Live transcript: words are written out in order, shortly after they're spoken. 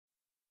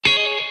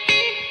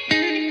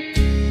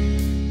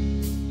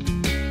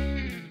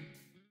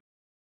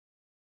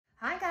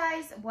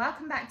guys,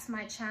 welcome back to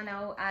my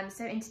channel.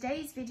 So in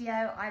today's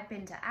video I've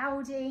been to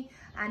Aldi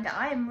and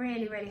I am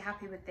really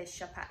happy with this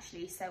shop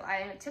actually. So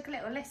I took a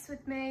little list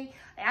with me.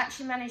 I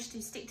actually managed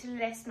to stick to the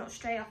list, not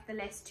stray off the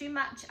list too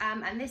much,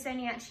 and this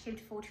only actually came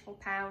to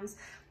 £44,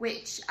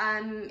 which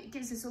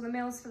gives us all the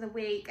meals for the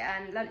week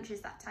and lunches,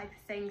 that type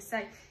of thing.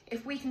 So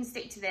if we can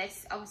stick to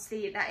this,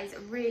 obviously that is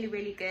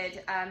really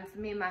good for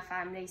me and my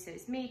family. So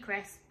it's me,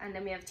 Chris, and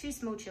then we have 2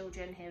 small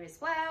children here as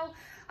well.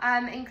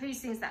 Includes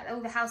things like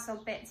all the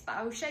household bits, but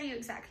I will show you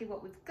exactly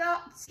what we've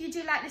got. If you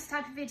do like this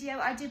type of video,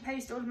 I do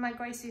post all of my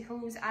grocery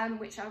hauls,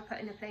 which I'll put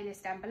in a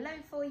playlist down below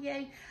for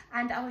you,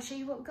 and I will show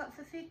you what we've got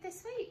for food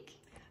this week.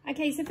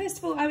 Okay, so first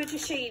of all, I would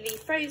just show you the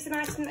frozen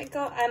item that I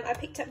got. I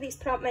picked up these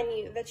plant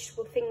menu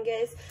vegetable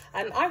fingers.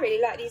 I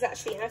really like these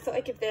actually, and I thought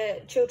I'd give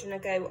the children a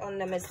go on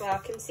them as well. I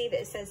can see that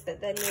it says that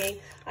they're new.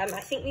 I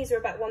think these are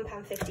about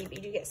 £1.50, but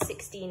you do get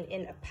 16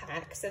 in a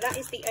pack. So that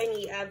is the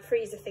only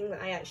freezer thing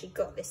that I actually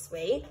got this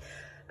week.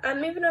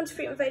 Moving on to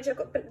fruit and veg, I've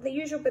got the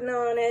usual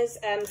bananas,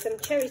 some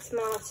cherry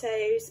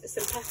tomatoes,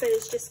 some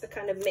peppers, just for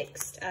kind of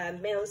mixed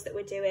meals that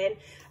we're doing.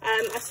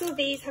 I saw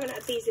these, haven't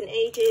had these in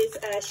ages.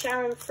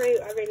 Sharon fruit,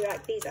 I really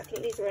like these. I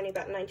think these were only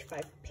about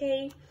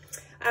 95p.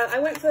 I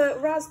went for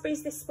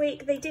raspberries this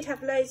week. They did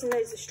have loads and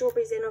loads of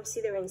strawberries in.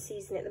 Obviously they're in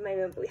season at the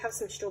moment, but we have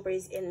some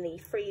strawberries in the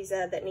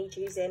freezer that need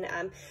using.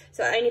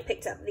 So I only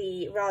picked up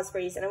the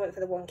raspberries and I went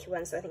for the wonky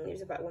one, so I think it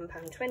was about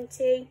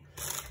 £1.20.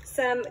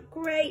 Some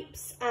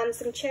grapes and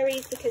some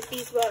cherries, because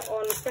these were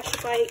on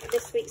special buy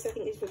this week, so I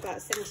think these were about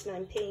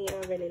 79p,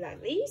 and I really like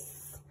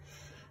these.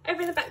 Over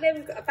in the back there,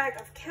 we've got a bag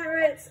of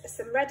carrots,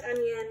 some red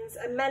onions,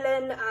 a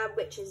melon,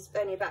 which is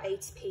only about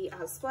 80p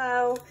as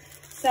well.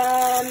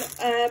 Some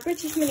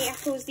British mini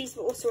apples, these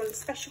were also on the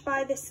special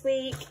buy this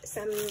week.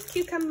 Some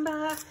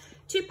cucumber,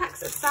 2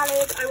 packs of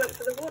salad. I went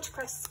for the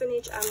watercress,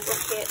 spinach and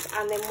rocket,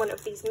 and then one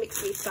of these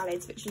mixed leaf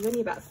salads, which is only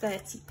about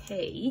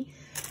 30p.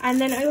 And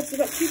then I also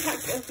got 2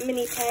 packs of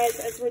mini pears,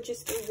 as we're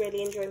just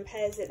really enjoying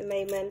pears at the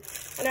moment.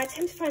 And I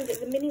tend to find that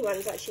the mini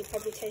ones actually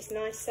probably taste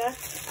nicer.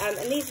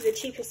 And these are the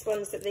cheapest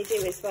ones that they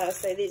do as well.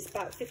 So it's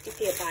about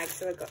 50p a bag,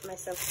 so I got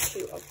myself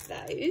 2 of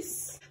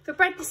those. For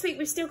bread this week,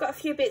 we've still got a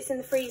few bits in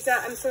the freezer.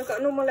 So I've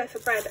got a normal loaf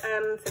of bread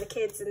for the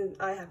kids, and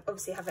I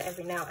obviously have it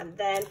every now and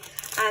then.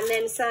 And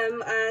then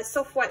some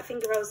soft white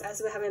finger rolls,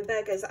 as we're having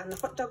burgers and the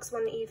hot dogs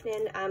one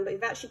evening. But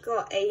we've actually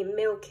got a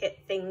meal kit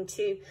thing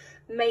to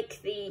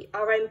make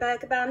our own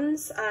burger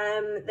buns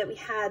that we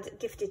had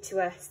gifted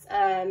to us.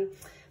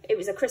 It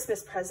was a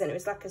Christmas present. It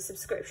was like a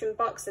subscription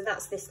box, so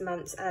that's this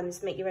month, to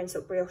make your own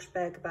sort of brioche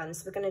burger buns.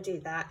 So we're going to do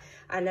that.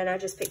 And then I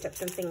just picked up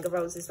some finger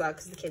rolls as well,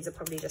 because the kids will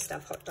probably just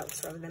have hot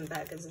dogs rather than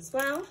burgers as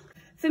well.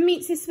 For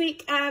meats this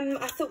week,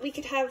 I thought we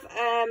could have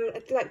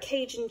like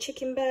Cajun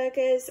chicken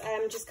burgers,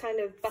 just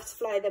kind of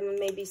butterfly them and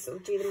maybe sort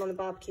of do them on the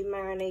barbecue,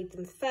 marinate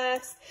them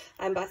first.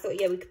 But I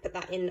thought, yeah, we could put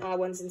that in our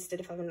ones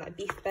instead of having like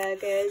beef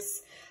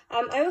burgers.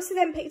 I also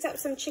then picked up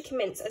some chicken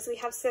mince, as we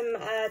have some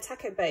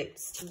taco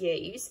boats to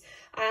use.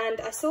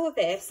 And I saw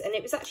this, and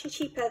it was actually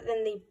cheaper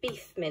than the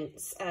beef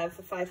mince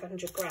for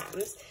 500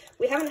 grams.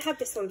 We haven't had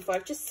this one before.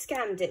 I've just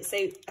scanned it. So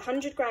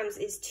 100 grams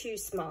is 2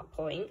 smart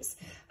points.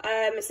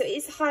 So it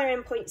is higher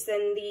in points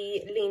than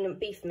the lean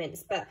beef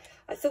mince, but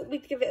I thought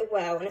we'd give it a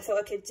whirl, and I thought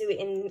I could do it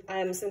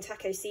in some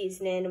taco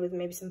seasoning with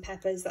maybe some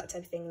peppers, that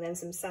type of thing, and then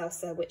some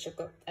salsa, which I've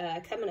got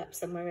coming up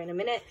somewhere in a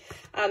minute.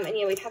 And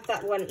yeah, we'd have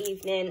that one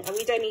evening, and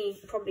we'd only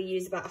probably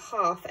use about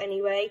half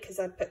anyway, because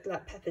I put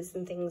like peppers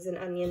and things and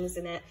onions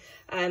in it.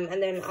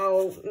 And then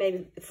I'll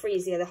maybe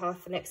freeze the other half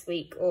for next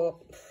week, or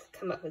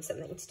come up with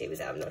something to do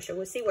with it. I'm not sure.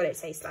 We'll see what it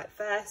tastes like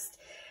first.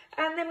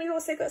 And then we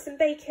also got some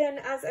bacon,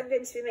 as I'm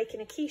going to be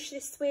making a quiche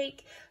this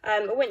week.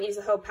 I won't use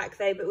the whole pack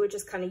though, but we'll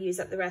just kind of use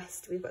up the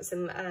rest. We've got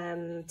some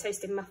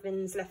toasted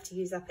muffins left to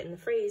use up in the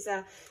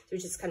freezer, so we'll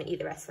just kind of eat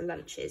the rest for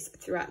lunches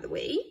throughout the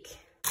week.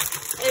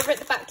 Over at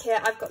the back here,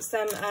 I've got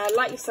some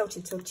lightly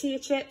salted tortilla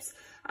chips.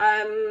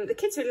 The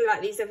kids really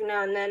like these every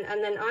now and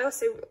then I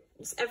also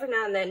every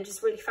now and then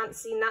just really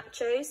fancy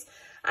nachos.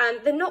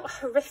 They're not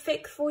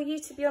horrific for you,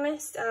 to be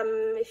honest,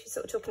 if you're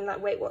sort of talking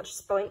like Weight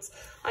Watchers points.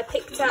 I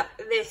picked up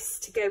this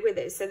to go with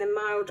it, so the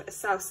mild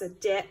salsa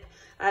dip.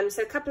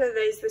 So a couple of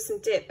those with some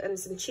dip and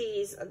some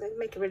cheese, they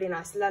make a really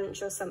nice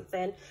lunch or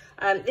something.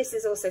 This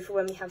is also for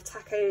when we have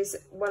tacos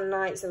one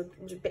night, so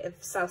a bit of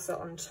salsa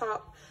on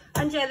top.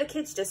 And yeah, the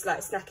kids just like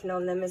snacking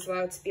on them as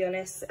well, to be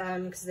honest,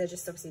 because they're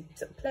just obviously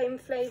sort of plain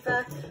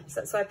flavour.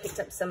 So that's why I picked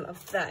up some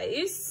of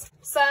those.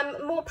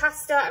 Some more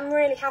pasta. I'm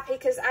really happy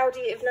because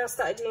Aldi have now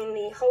started doing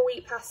the whole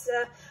wheat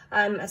pasta.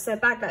 So a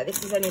bag like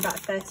this is only about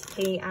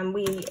 30p, and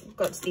we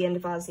got to the end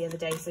of ours the other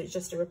day, so it's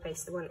just to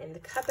replace the one in the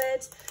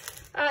cupboard.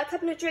 A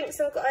couple of drinks.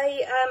 So I've got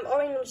a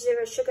orange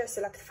zero sugar,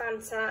 so like a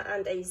Fanta,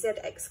 and a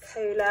ZX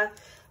Cola.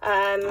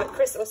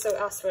 Chris also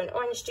asked for an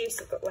orange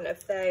juice. I've got one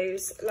of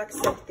those. Like I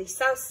said, the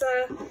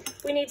salsa.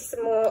 We needed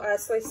some more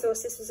soy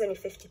sauce. This was only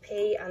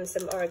 50p, and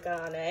some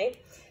oregano.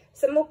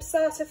 Some more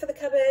passata for the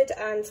cupboard,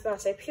 and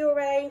tomato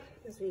puree,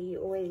 as we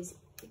always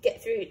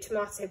get through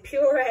tomato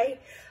puree,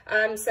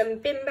 some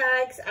bin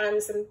bags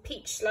and some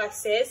peach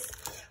slices.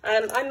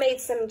 I made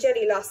some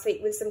jelly last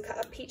week with some cut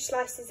up peach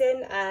slices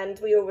in, and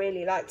we all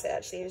really liked it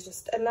actually. It was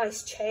just a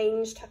nice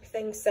change type of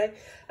thing. So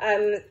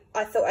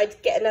I thought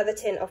I'd get another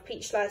tin of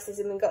peach slices,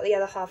 and we got the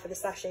other half of the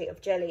sachet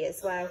of jelly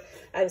as well.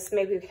 So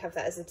maybe we could have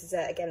that as a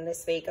dessert again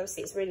this week.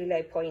 Obviously it's really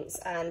low points,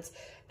 and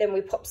then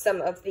we pop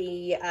some of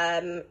the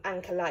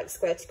Anchor Light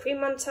squirted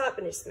cream on top,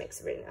 and it just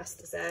makes a really nice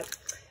dessert.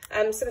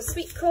 Some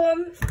sweet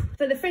corn.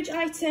 For the fridge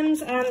items,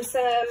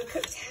 some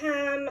cooked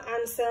ham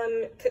and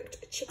some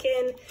cooked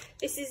chicken.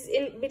 This is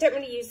we don't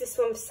really use this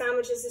one for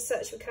sandwiches as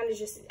such, we kind of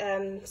just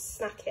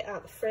snack it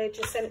out the fridge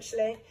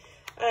essentially.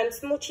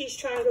 Some more cheese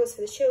triangles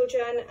for the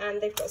children,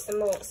 and they've got some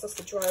more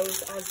sausage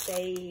rolls as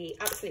they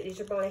absolutely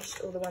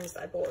demolished all the ones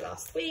that I bought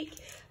last week.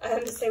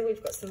 So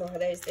we've got some more of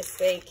those this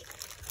week.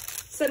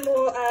 Some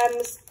more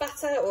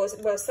butter, or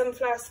well,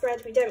 sunflower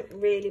spread. We don't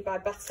really buy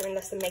butter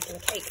unless I'm making a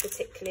cake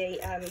particularly.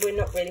 We're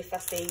not really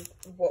fussy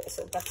what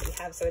sort of butter we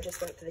have, so I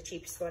just went for the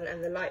cheapest one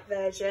and the light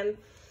version.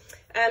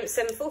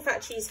 Some full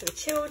fat cheese for the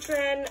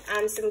children,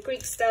 and some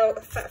Greek style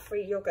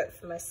fat-free yogurt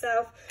for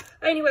myself.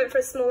 I only went for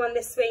a small one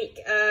this week.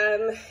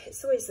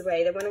 It's always the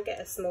way that when I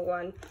get a small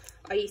one,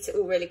 I eat it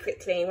all really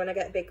quickly. When I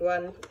get a big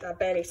one, I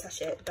barely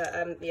touch it,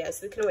 but yeah,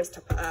 so we can always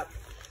top it up.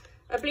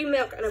 A blue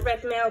milk and a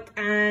red milk,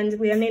 and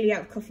we are nearly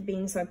out of coffee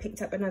beans, so I picked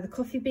up another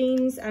coffee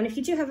beans. And if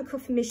you do have a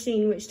coffee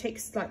machine which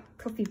takes like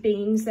coffee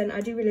beans, then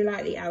I do really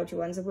like the Aldi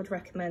ones. I would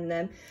recommend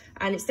them,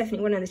 and it's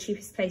definitely one of the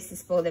cheapest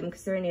places for them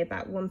because they're only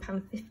about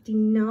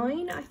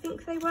 £1.59, I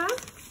think they were.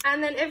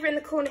 And then over in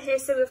the corner here,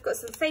 so we've got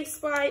some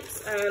face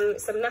wipes,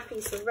 some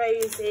nappies for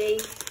Rosie,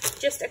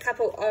 just a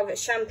couple of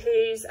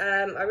shampoos.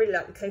 I really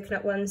like the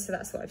coconut ones, so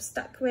that's what I've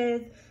stuck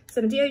with.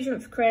 Some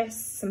deodorant for Chris,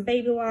 some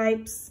baby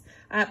wipes.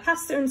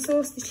 Pasta and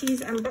sauce, the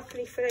cheese and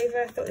broccoli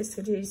flavour. I thought this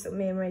would do sort of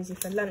me and Rosie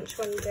for lunch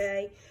one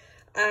day.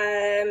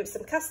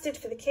 Some custard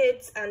for the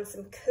kids and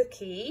some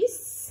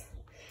cookies.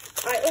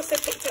 I also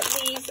picked up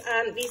these.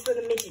 These were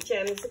the midget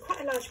gems. They're quite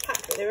a large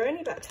pack, but they were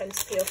only about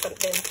 20p or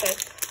something. So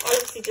I'll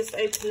obviously just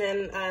open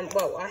them.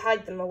 Well, I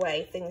hide them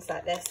away, things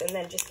like this, and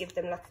then just give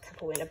them like a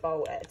couple in a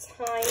bowl at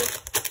a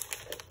time.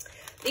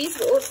 These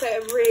were also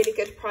a really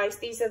good price.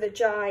 These are the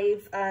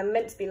Jive,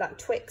 meant to be like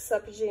Twix, I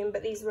presume,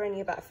 but these were only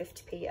about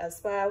 50p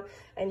as well.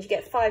 And you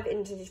get 5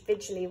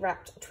 individually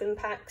wrapped twin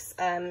packs,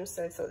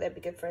 so I thought they'd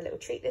be good for a little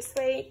treat this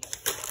week.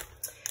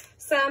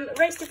 Some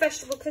roasted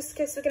vegetable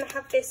couscous. We're going to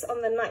have this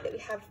on the night that we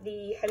have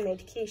the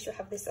homemade quiche. We'll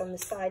have this on the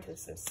side with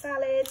some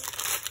salad.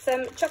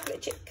 Some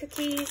chocolate chip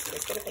cookies.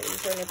 It's going to think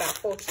these are only about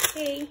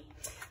 40p.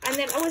 And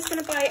then I was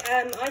going to buy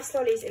ice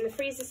lollies in the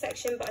freezer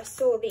section, but I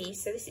saw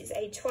these. So this is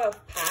a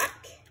 12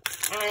 pack.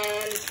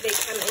 And they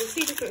come in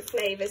 2 different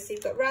flavours. So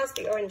you've got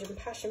raspberry, orange and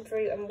passion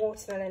fruit, and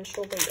watermelon,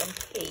 strawberry and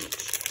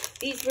peach.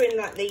 These were in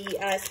like the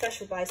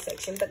special buy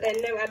section, but they're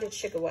no added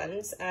sugar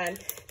ones.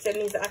 So it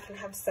means that I can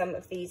have some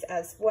of these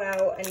as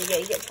well. And yeah,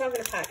 you get 12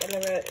 in a pack, and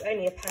they're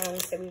only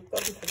 £1. So we've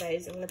gone for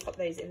those. I'm going to pop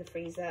those in the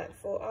freezer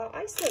for our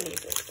ice lollies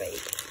this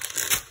week.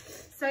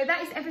 So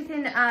that is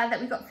everything that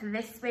we got for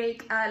this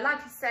week.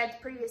 Like I said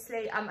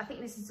previously, I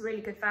think this is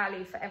really good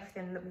value for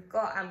everything that we've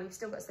got, and we've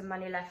still got some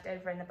money left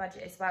over in the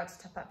budget as well to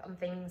top up on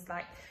things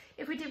like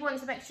if we did want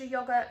some extra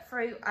yogurt,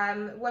 fruit.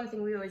 One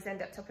thing we always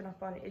end up topping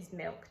up on is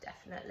milk,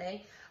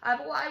 definitely.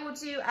 But what I will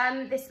do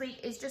this week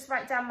is just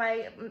write down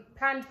my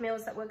planned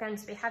meals that we're going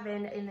to be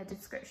having in the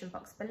description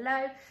box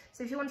below.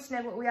 So if you want to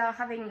know what we are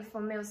having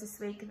for meals this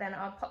week, then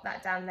I'll pop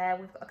that down there.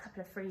 We've got a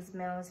couple of freezer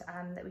meals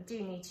that we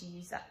do need to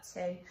use up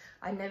too.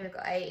 I know we've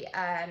got a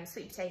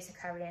sweet potato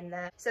curry in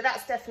there. So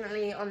that's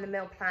definitely on the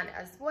meal plan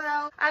as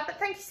well. But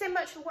thank you so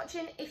much for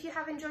watching. If you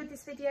have enjoyed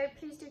this video,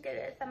 please do give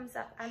it a thumbs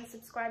up and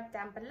subscribe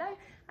down below.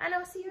 And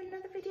I'll see you in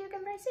another video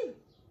again very soon.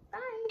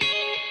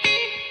 Bye.